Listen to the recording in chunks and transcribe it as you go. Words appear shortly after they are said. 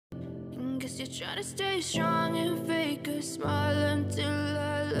Guess you're trying to stay strong and fake a smile until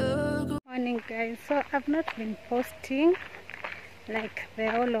I look. Morning guys, so I've not been posting like the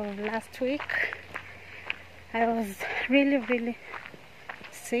whole of last week. I was really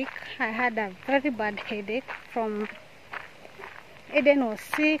sick. I had a very bad headache from Eden was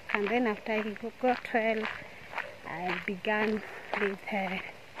sick, and then after he got well, I began with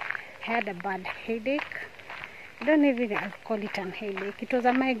had a bad headache. I don't even call it an headache. It was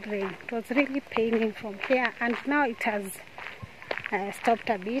a migraine. It was really paining from here, and now it has stopped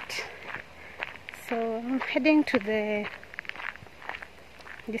a bit. So I'm heading to the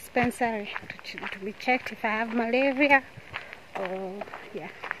dispensary to be checked if I have malaria, or yeah,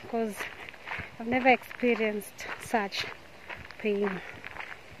 because I've never experienced such pain.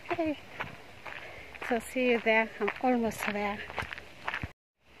 Okay, so see you there. I'm almost there.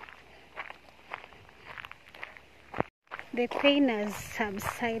 The pain has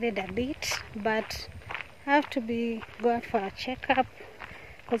subsided a bit, but I have to be going for a checkup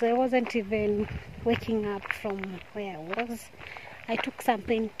because I wasn't even waking up from where I was. I took some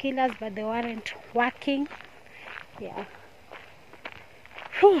painkillers, but they weren't working. Yeah.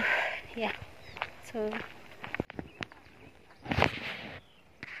 Whew. Yeah. So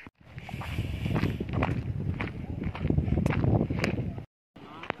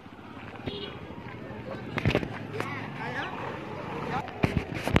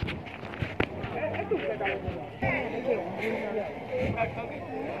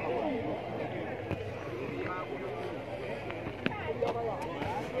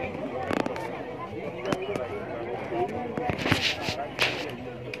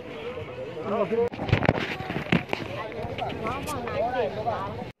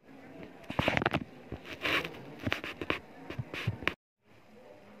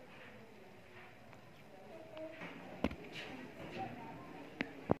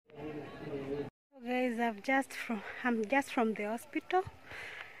guys, I'm just from the hospital.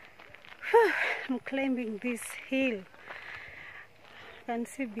 Whew, I'm climbing this hill. You can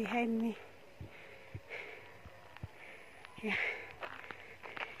see behind me. Yeah.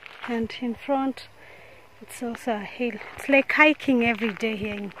 And in front it's also a hill. It's like hiking every day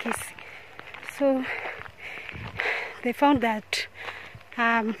here in Kisii. So they found that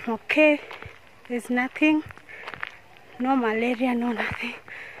okay, there's nothing, no malaria, no nothing.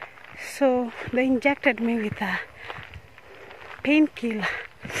 So they injected me with a painkiller.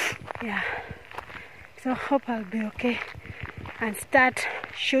 Yeah. So hope I'll be okay and start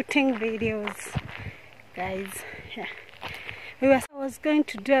shooting videos, guys. Yeah. I was going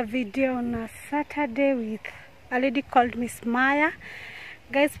to do a video on a Saturday with a lady called Miss Maya.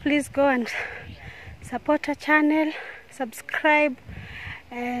 Guys, please go and support her channel, subscribe,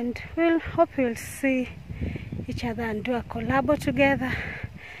 and hope we'll see each other and do a collab together.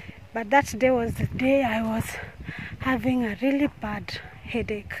 But that day was the day I was having a really bad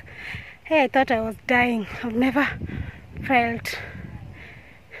headache. Hey, I thought I was dying. I've never felt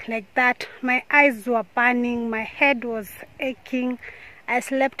like that. My eyes were burning, my head was aching. I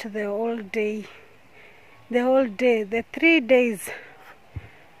slept the whole day. The 3 days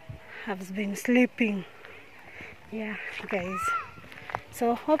I've been sleeping. Yeah, guys.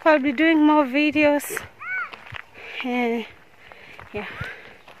 So hope I'll be doing more videos. Yeah.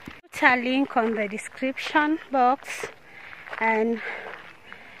 Put a link on the description box, and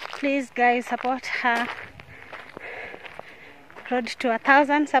please guys, support her. Road to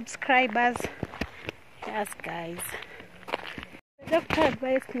 1,000 subscribers. Yes, guys. The doctor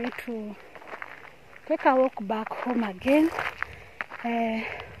advised me to take a walk back home again,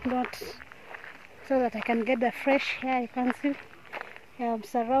 not so that I can get the fresh air. You can see I'm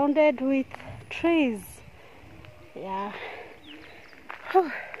surrounded with trees. Yeah.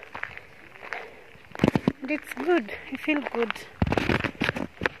 Whew. And it's good. I feel good.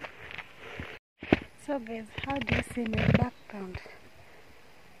 So guys, how do you see my background?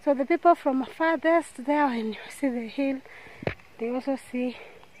 So the people from farthest there, when you see the hill, they also see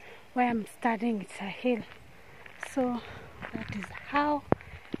where I'm standing. It's a hill. So that is how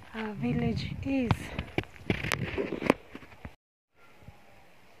our village is.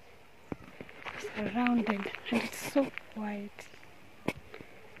 Surrounded, and it's so quiet.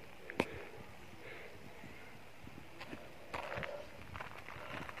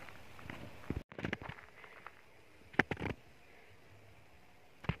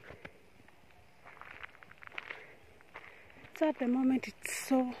 So at the moment it's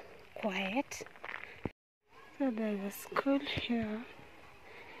so quiet. So there's a school here.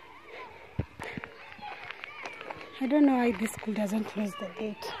 I don't know why this school doesn't close the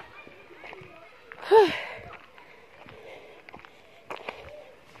gate.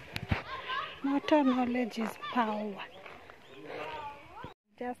 Motor knowledge is power.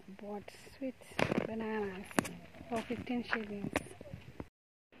 Just bought sweet bananas for 15 shillings.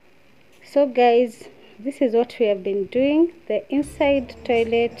 So guys, this is what we have been doing. The inside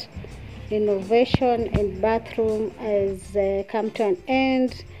toilet renovation and bathroom has come to an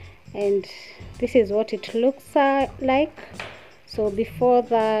end, and this is what it looks like. So before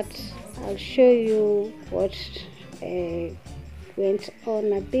that, I'll show you what went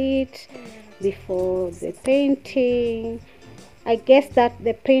on a bit before the painting. I guess that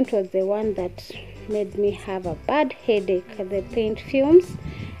the paint was the one that made me have a bad headache, the paint fumes.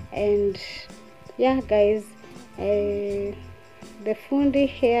 And yeah guys, the fundi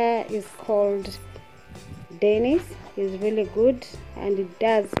here is called Dennis. Is really good and it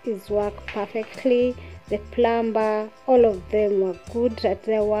does his work perfectly. The plumber, all of them were good at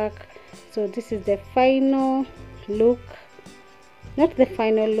their work. So this is the final look, not the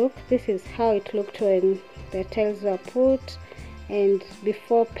final look, this is how it looked when the tiles were put. And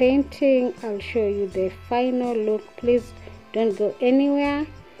before painting, I'll show you the final look. Please don't go anywhere.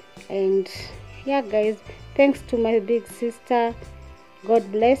 And yeah guys, thanks to my big sister.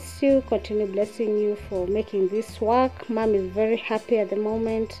 God bless you, continue blessing you for making this work. Mom is very happy at the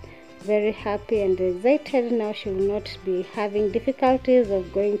moment, very happy and excited. Now she will not be having difficulties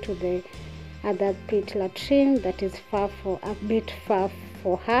of going to the other pit latrine that is a bit far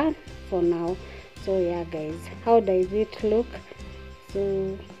for her for now. So yeah guys, how does it look?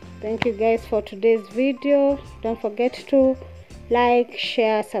 So thank you guys for today's video. Don't forget to like,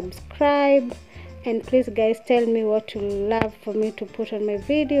 share, subscribe, and please guys tell me what you love for me to put on my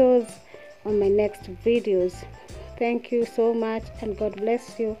videos, on my next videos. Thank you so much and God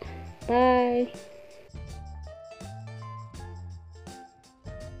bless you. Bye.